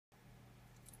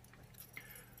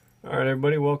All right,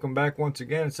 everybody, welcome back once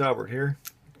again. It's Albert here.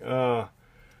 I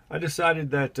decided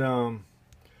that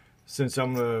since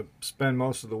I'm going to spend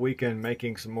most of the weekend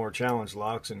making some more challenge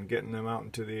locks and getting them out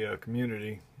into the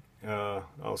community,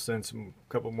 I'll send some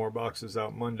couple more boxes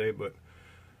out Monday. But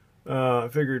I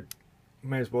figured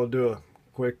may as well do a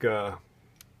quick,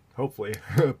 hopefully,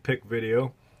 pick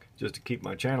video just to keep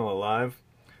my channel alive.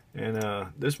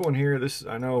 And this one here,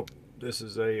 I know this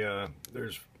is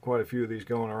there's quite a few of these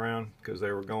going around because they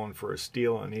were going for a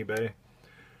steal on eBay.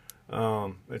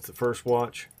 It's the first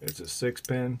watch. It's a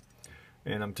 6-pin,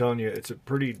 and I'm telling you, it's a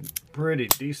pretty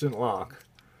decent lock.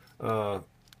 I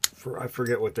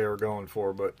forget what they were going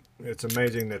for, but it's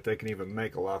amazing that they can even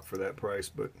make a lock for that price.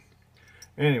 But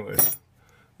anyways,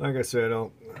 like I said,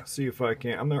 I'll see if I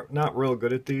can. I'm not real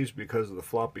good at these because of the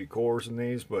floppy cores in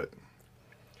these, but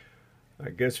I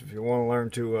guess if you want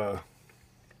to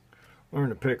learn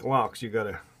to pick locks, you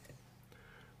gotta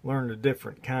learn the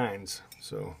different kinds.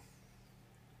 So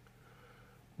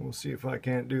we'll see if I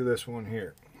can't do this one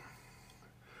here.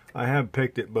 I have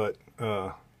picked it, but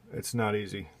it's not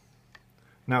easy.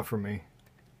 Not for me.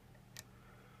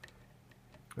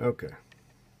 Okay.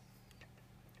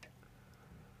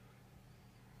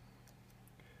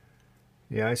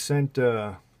 Yeah, I sent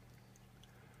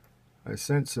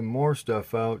some more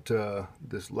stuff out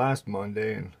this last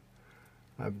Monday, and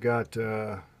I've got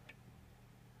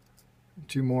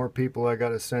 2 more people I got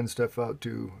to send stuff out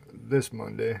to this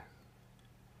Monday,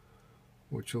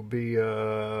 which will be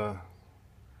I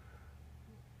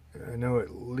know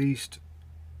at least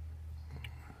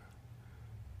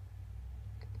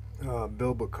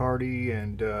Bill Bacardi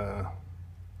and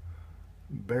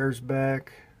Bears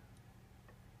back.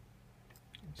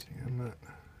 Let's see, I'm not.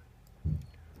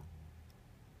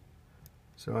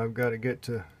 So I've got to get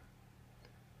to.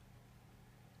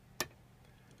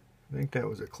 I think that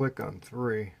was a click on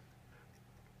 3.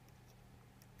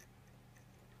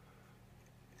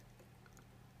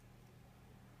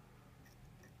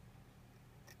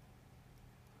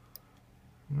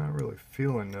 I'm not really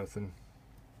feeling nothing.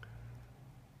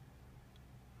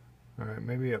 Alright,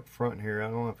 maybe up front here. I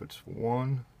don't know if it's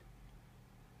 1.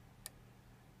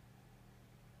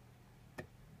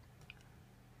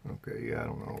 Okay, yeah, I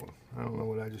don't know. I don't know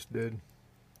what I just did.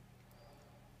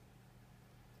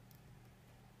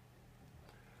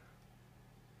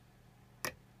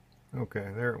 Okay,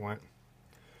 there it went.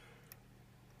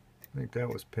 I think that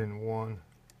was pin 1.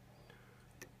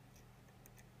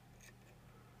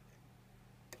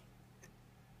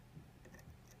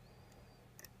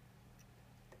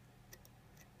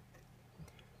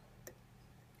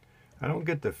 I don't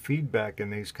get the feedback in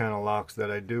these kind of locks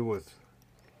that I do with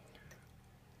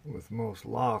most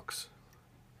locks.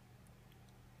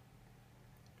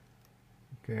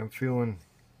 Okay, I'm feeling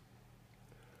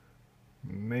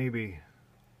maybe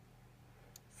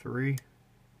 3.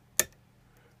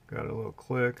 Got a little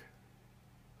click.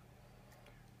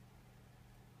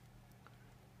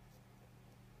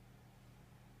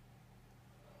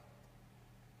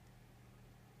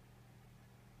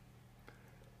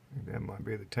 That might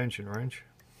be the tension wrench.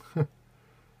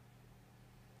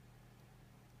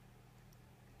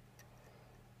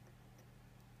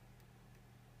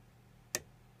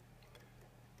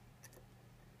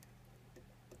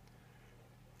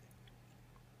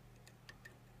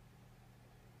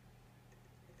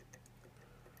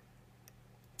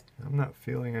 I'm not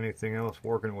feeling anything else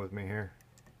working with me here.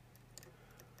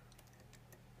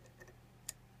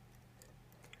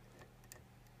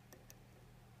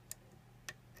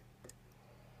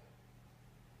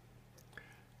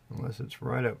 Unless it's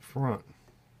right up front.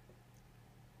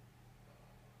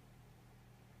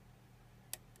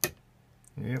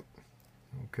 Yep.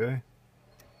 Okay.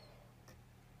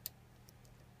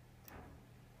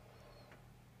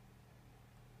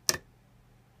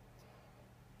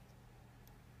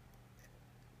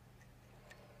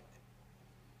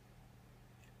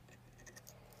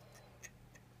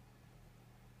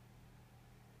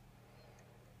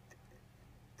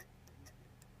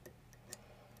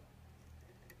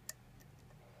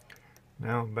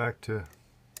 Now I'm back to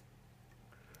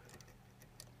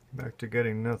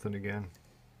getting nothing again.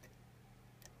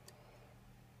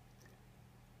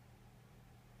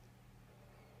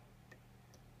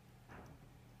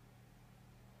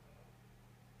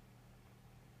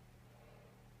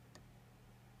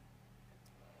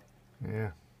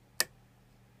 Yeah.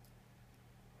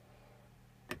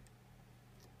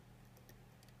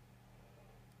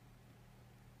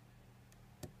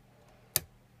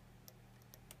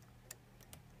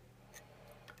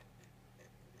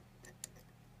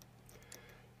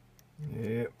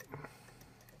 Yep.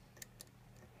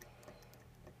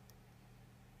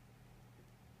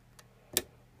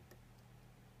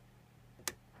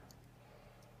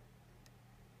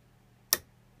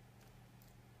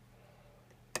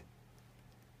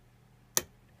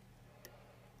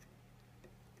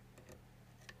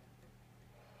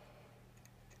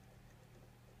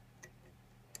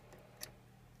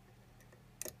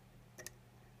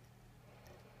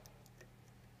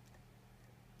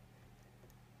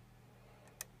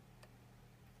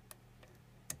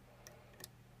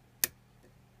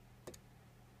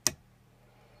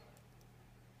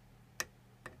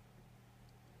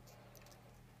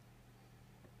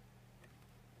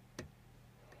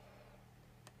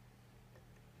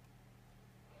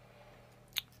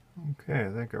 Okay,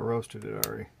 I think I roasted it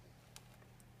already.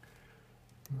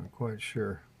 Not quite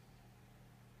sure.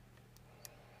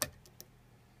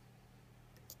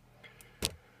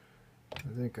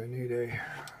 I think I need a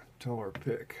taller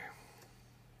pick.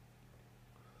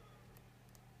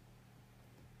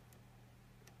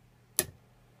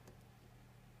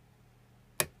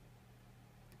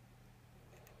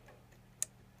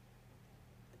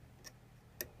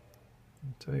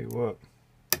 I'll tell you what,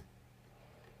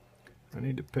 I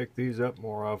need to pick these up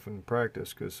more often in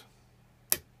practice, because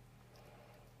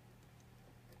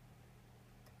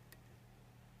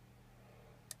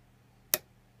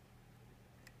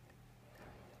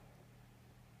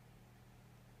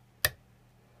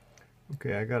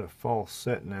okay, I got a false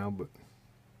set now, but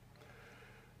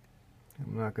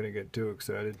I'm not going to get too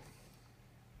excited.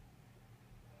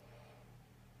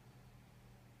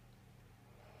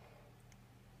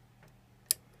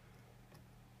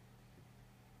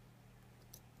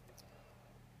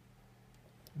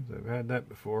 I've had that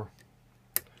before.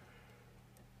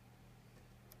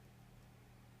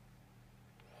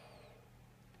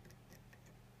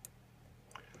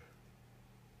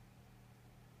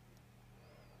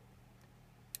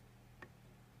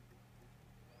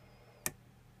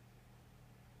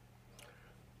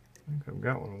 I think I've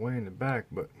got one way in the back,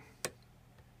 but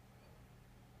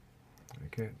I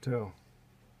can't tell.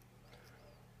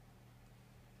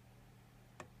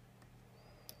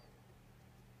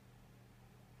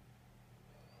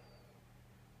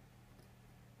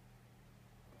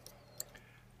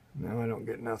 Now I don't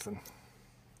get nothing.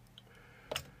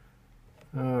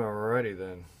 Alrighty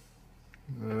then.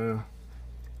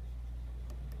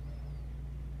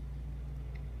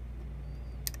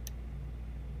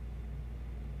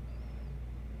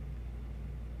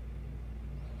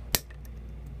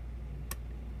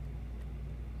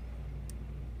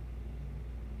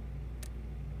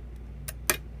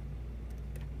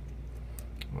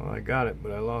 Well, I got it,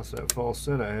 but I lost that false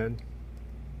set I had.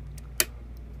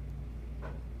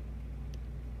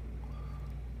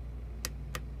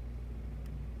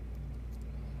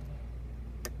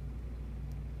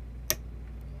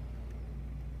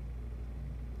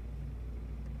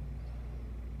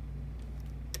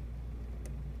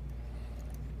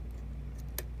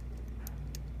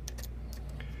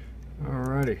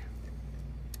 Alrighty.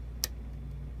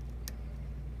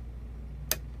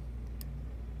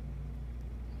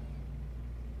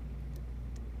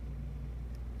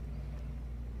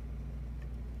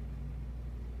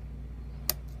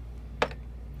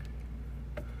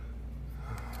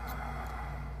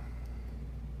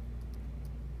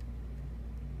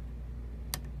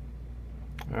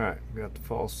 Alright, got the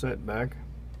false set back.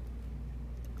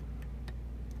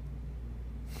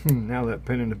 Now that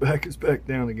pin in the back is back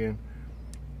down again.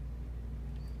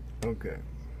 Okay.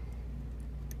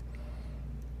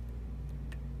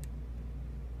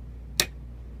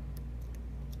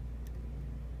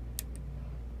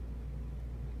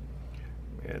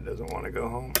 Yeah, it doesn't want to go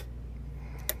home.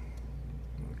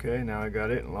 Okay, now I got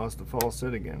it and lost the false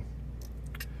set again.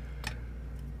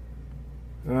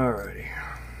 Alrighty.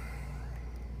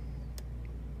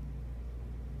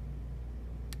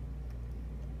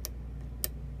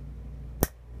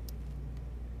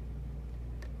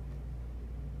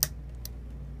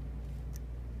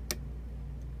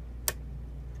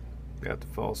 Got the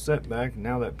false set back,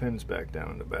 now that pin's back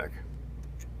down in the back.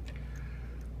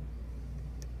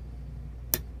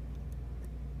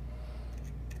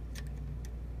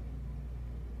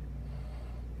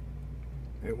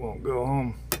 It won't go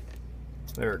home.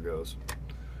 There it goes.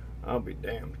 I'll be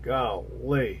damned.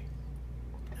 Golly.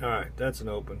 Alright, that's an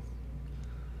open.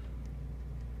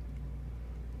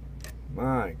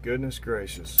 My goodness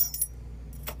gracious.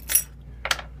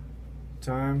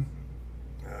 Time.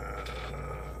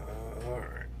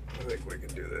 Alright, I think we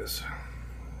can do this.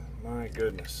 My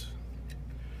goodness.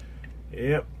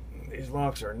 Yep, these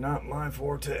locks are not my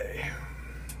forte.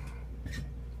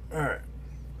 Alright.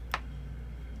 I'm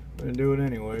gonna do it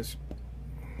anyways.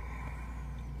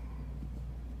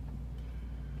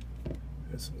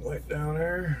 Get some light down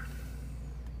there.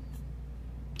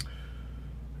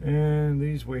 And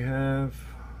these we have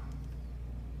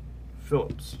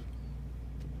Phillips.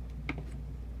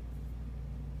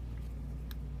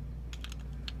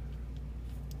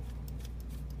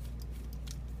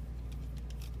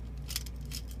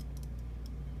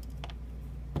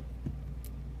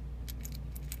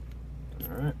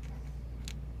 All right.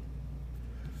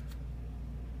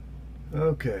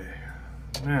 Okay.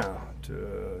 Now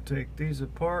to take these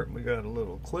apart, we got a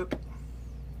little clip.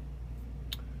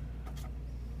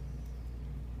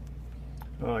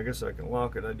 Oh, I guess I can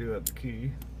lock it. I do have the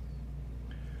key.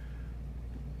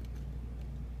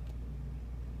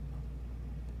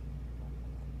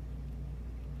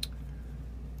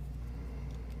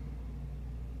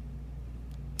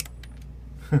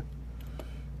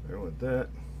 that.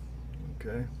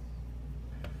 Okay.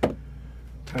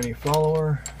 Tiny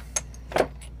follower. That's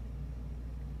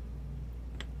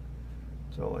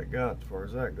all I got as far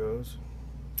as that goes.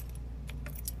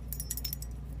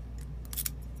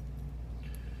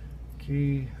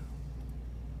 Key.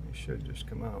 It should just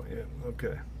come out. Yeah.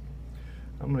 Okay.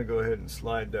 I'm gonna go ahead and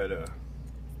slide that if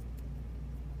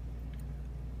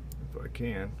I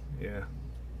can. Yeah.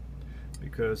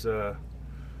 Because the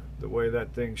way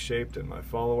that thing's shaped in my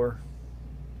follower,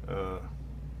 I'm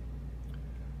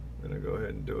gonna go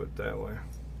ahead and do it that way.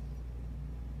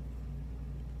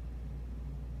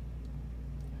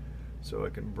 So I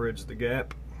can bridge the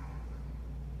gap.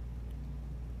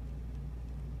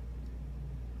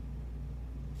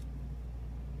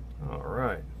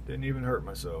 Alright, didn't even hurt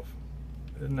myself.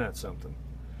 Isn't that something?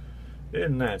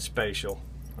 Isn't that spatial?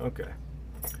 Okay.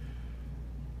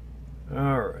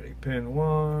 Alrighty, pin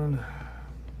 1.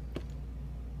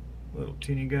 Little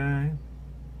teeny guy.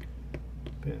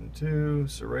 Pin 2,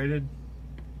 serrated.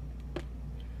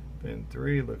 Pin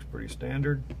 3 looks pretty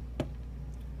standard.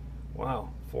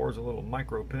 Wow, 4 is a little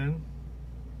micro pin.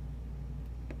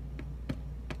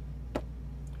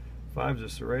 5 is a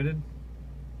serrated.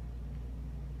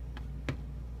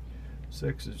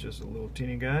 6 is just a little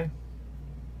teeny guy.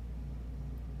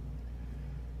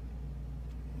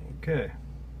 Okay.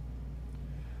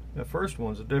 The first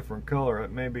one's a different color.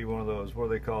 It may be one of those, what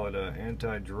do they call it,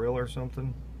 anti-drill or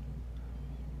something?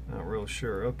 Not real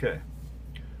sure. Okay.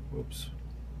 Whoops.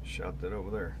 Shot that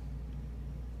over there.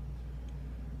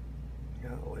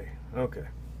 Golly. Okay.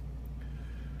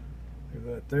 Leave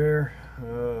that there.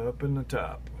 Up in the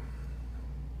top.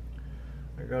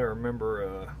 I gotta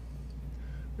remember,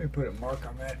 let me put a mark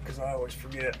on that because I always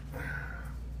forget.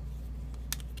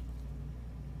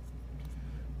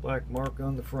 Black mark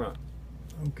on the front.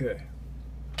 Okay.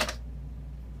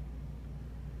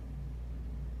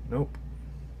 Nope.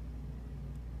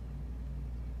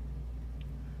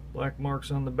 Black marks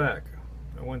on the back.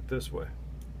 I went this way.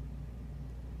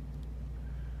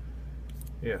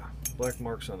 Yeah, black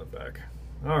marks on the back.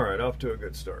 Alright, off to a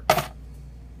good start.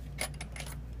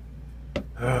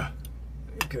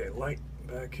 Okay, light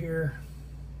back here.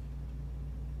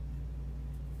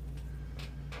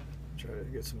 Try to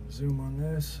get some zoom on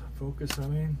this. Focus, I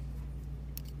mean.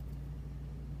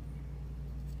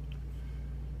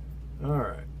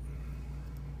 Alright.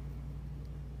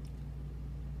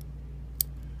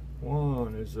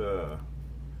 One is I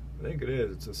think it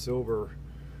is. It's a silver,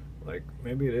 like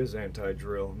maybe it is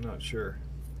anti-drill. I'm not sure.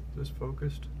 Is this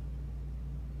focused?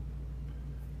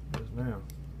 It is now.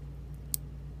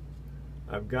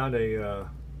 I've got a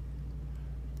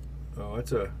oh,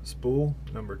 it's a spool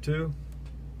number 2.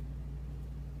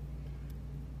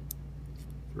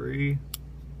 3.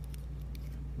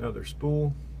 Another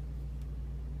spool.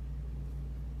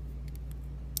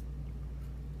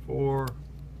 4.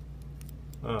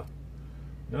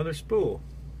 Another spool.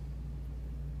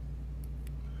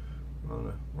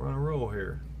 We're on a roll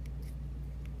here.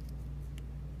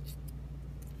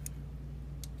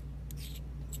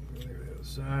 Go to the other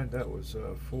side. That was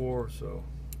 4, so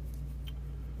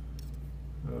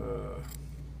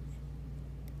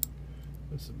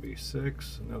this would be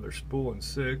 6. Another spool and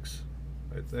 6,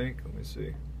 I think. Let me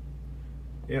see.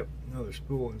 Yep, another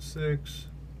spool and 6.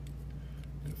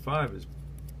 And 5 is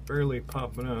barely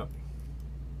popping up.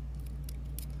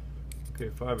 Okay,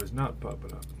 5 is not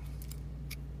popping up.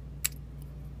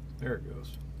 There it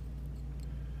goes.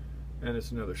 And it's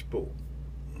another spool.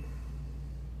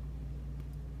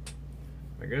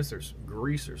 I guess there's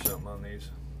grease or something on these.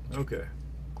 Okay.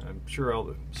 I'm sure all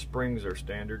the springs are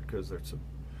standard because it's a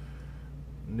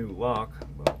new lock,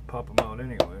 but I'll pop them out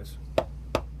anyways.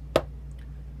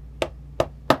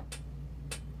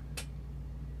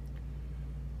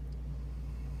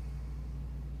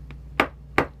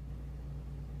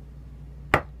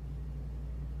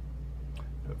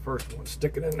 First one,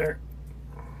 stick it in there.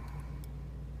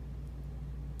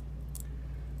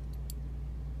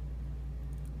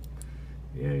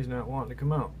 Yeah, he's not wanting to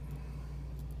come out.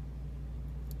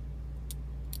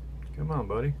 Come on,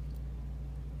 buddy.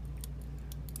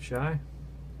 Shy?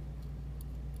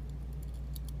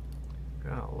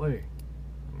 Golly.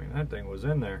 I mean, that thing was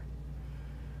in there.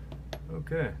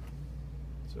 Okay.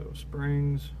 So,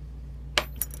 springs.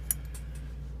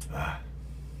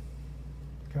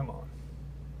 Come on.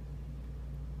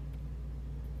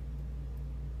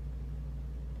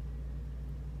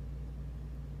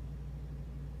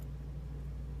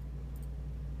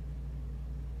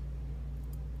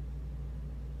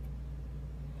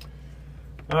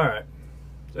 Alright,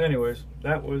 so anyways,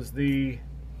 that was the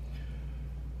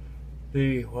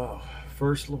wow,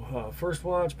 first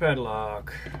watch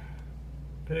padlock.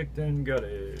 Picked and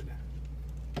gutted.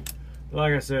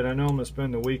 Like I said, I know I'm gonna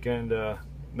spend the weekend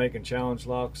making challenge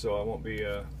locks, so I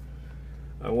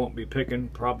won't be picking,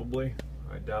 probably.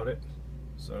 I doubt it.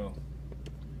 So,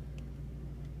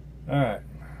 all right,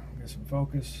 get some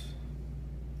focus.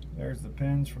 There's the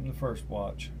pins from the first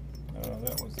watch.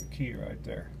 That was the key right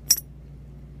there.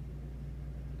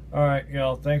 All right,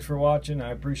 y'all. Thanks for watching.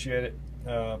 I appreciate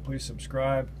it. Please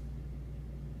subscribe.